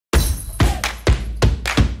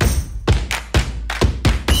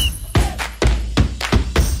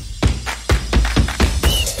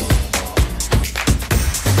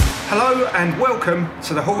Hello and welcome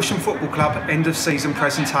to the Horsham Football Club end of season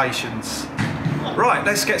presentations. Right,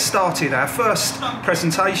 let's get started. Our first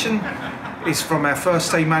presentation is from our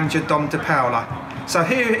first team manager, Dom de Paola. So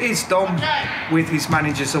here is Dom with his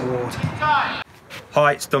manager's award.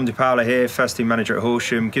 Hi, it's Dom de Paola here, first team manager at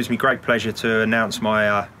Horsham. Gives me great pleasure to announce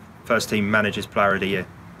my first team manager's player of the year.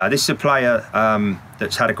 This is a player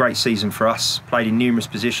that's had a great season for us, played in numerous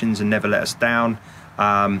positions and never let us down.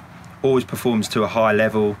 Always performs to a high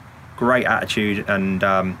level, great attitude, and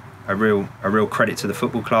a real credit to the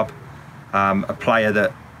football club. A player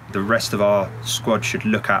that the rest of our squad should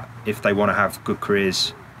look at if they want to have good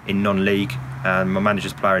careers in non-league. My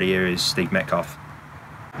manager's player of the year is Steve Metcalf.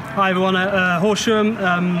 Hi everyone at Horsham.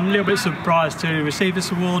 A little bit surprised to receive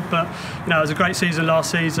this award, but you know, it was a great season last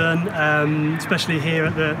season, especially here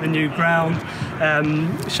at the new ground.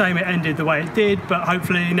 Shame it ended the way it did, but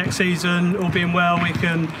hopefully next season, all being well, we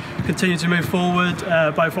can continue to move forward,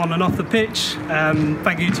 both on and off the pitch.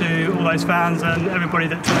 Thank you to all those fans and everybody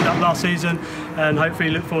that turned up last season, and hopefully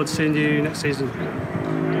look forward to seeing you next season.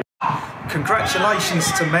 Congratulations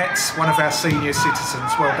to Met, one of our senior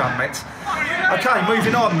citizens. Well done, Met. Okay,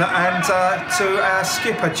 moving on and to our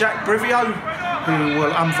skipper, Jack Brivio, who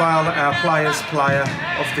will unveil our Players' Player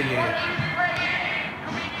of the Year.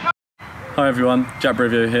 Hi everyone, Jack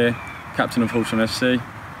Brivio here, captain of Horsham FC.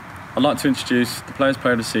 I'd like to introduce the Players'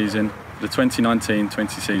 Player of the season for the 2019-20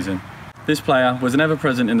 season. This player was an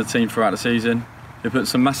ever-present in the team throughout the season. He put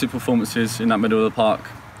some massive performances in that middle of the park,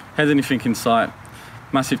 had anything in sight,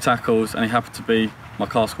 massive tackles, and he happened to be my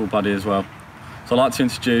car school buddy as well. So I'd like to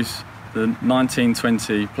introduce the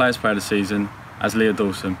 19-20 Players' Player of the season as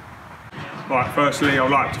Dawson. Right, firstly,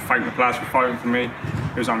 I'd like to thank the players for voting for me.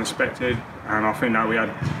 It was unexpected, and I think that we had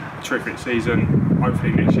a terrific season.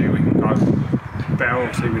 Hopefully next year we can go better,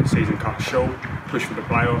 obviously with the season cut short, push for the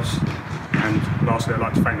playoffs. And lastly, I'd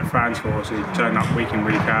like to thank the fans for obviously turning up week in,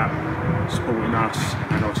 week out, supporting us,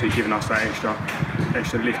 and obviously giving us that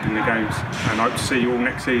extra lift in the games. And I hope to see you all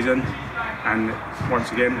next season. And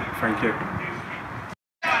once again, thank you.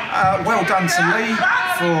 Well done to Lee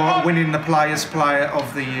for winning the Players' Player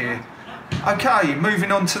of the Year. Okay,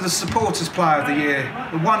 moving on to the Supporters' Player of the Year,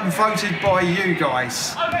 the one voted by you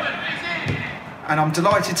guys. And I'm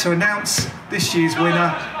delighted to announce this year's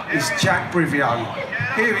winner is Jack Brivio.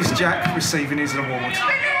 Here is Jack receiving his award.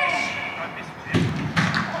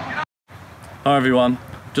 Hi everyone,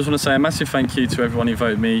 just want to say a massive thank you to everyone who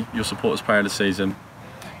voted me your Supporters' Player of the season.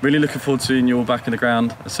 Really looking forward to seeing you all back in the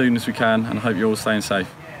ground as soon as we can, and I hope you're all staying safe.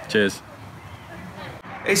 Cheers.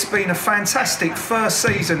 It's been a fantastic first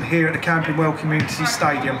season here at the Camping Community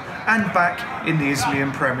Stadium and back in the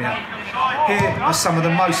Isthmian Premier. Here are some of the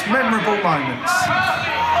most memorable moments.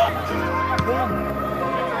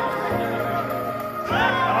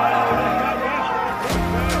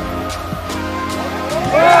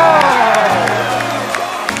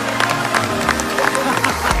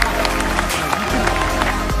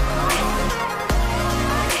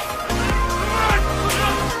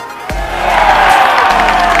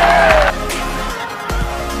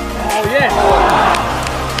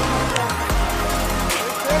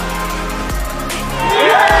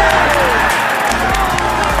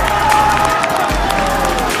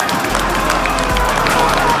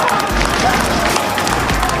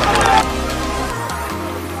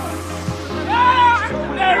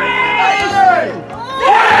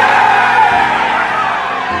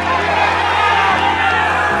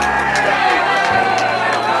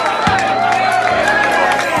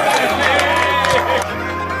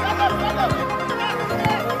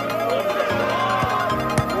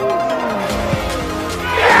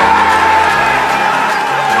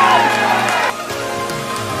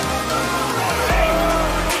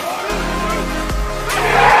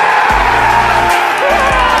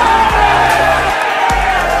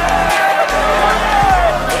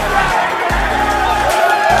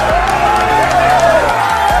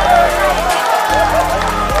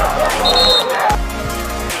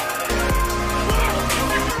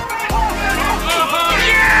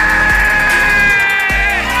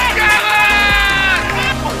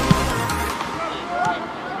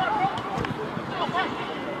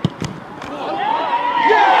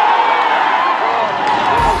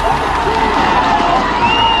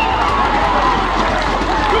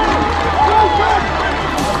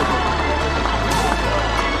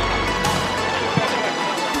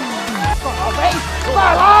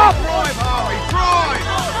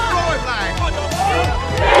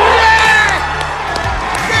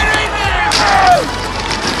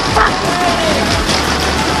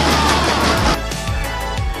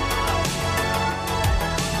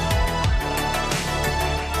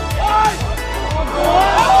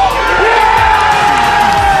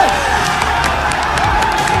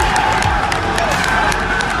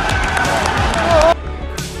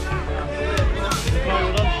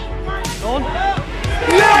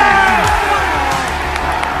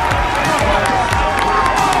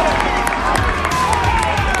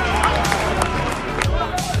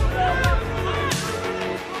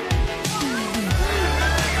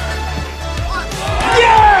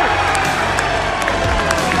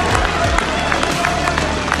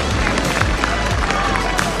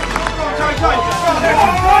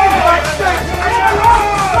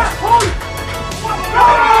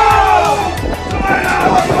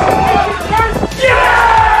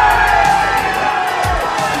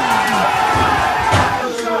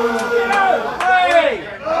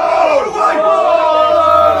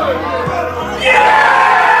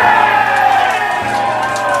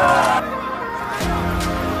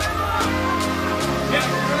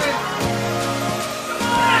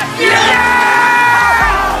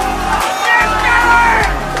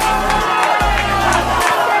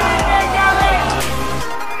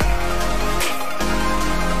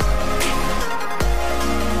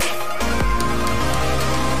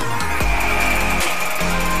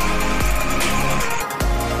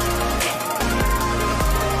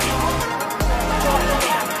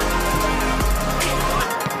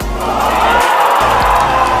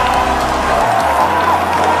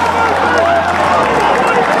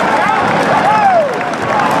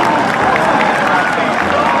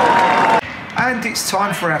 And it's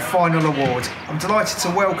time for our final award. I'm delighted to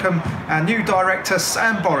welcome our new director,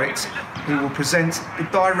 Sam Borrett, who will present the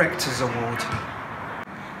Directors Award.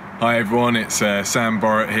 Hi everyone, it's Sam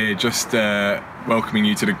Borrett here, just welcoming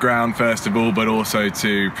you to the ground first of all, but also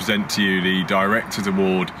to present to you the Directors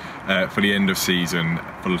Award for the end of season,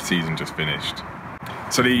 for the season just finished.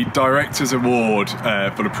 So the Directors Award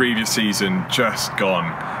for the previous season just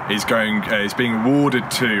gone is being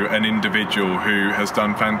awarded to an individual who has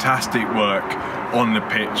done fantastic work on the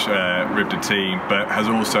pitch with the team, but has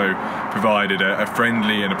also provided a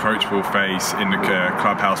friendly and approachable face in the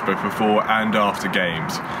clubhouse both before and after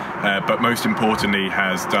games. But most importantly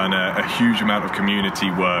has done a huge amount of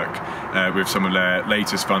community work with some of their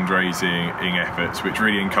latest fundraising efforts, which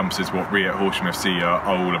really encompasses what we at Horsham FC are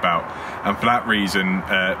all about. And for that reason,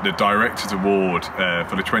 the Directors Award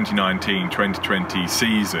for the 2019-2020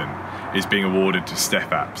 season is being awarded to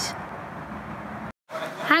Steph.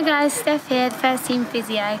 Hi guys, Steph here, the first team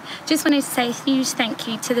physio. Just wanted to say a huge thank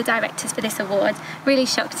you to the directors for this award. Really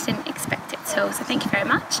shocked, didn't expect it at all, so thank you very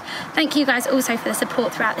much. Thank you guys also for the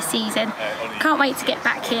support throughout the season. Can't wait to get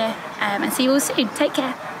back here and see you all soon. Take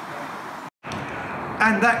care.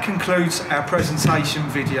 And that concludes our presentation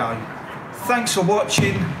video. Thanks for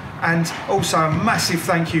watching, and also a massive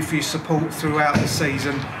thank you for your support throughout the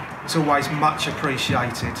season. It's always much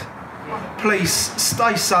appreciated. Please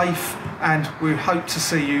stay safe, and we hope to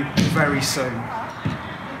see you very soon.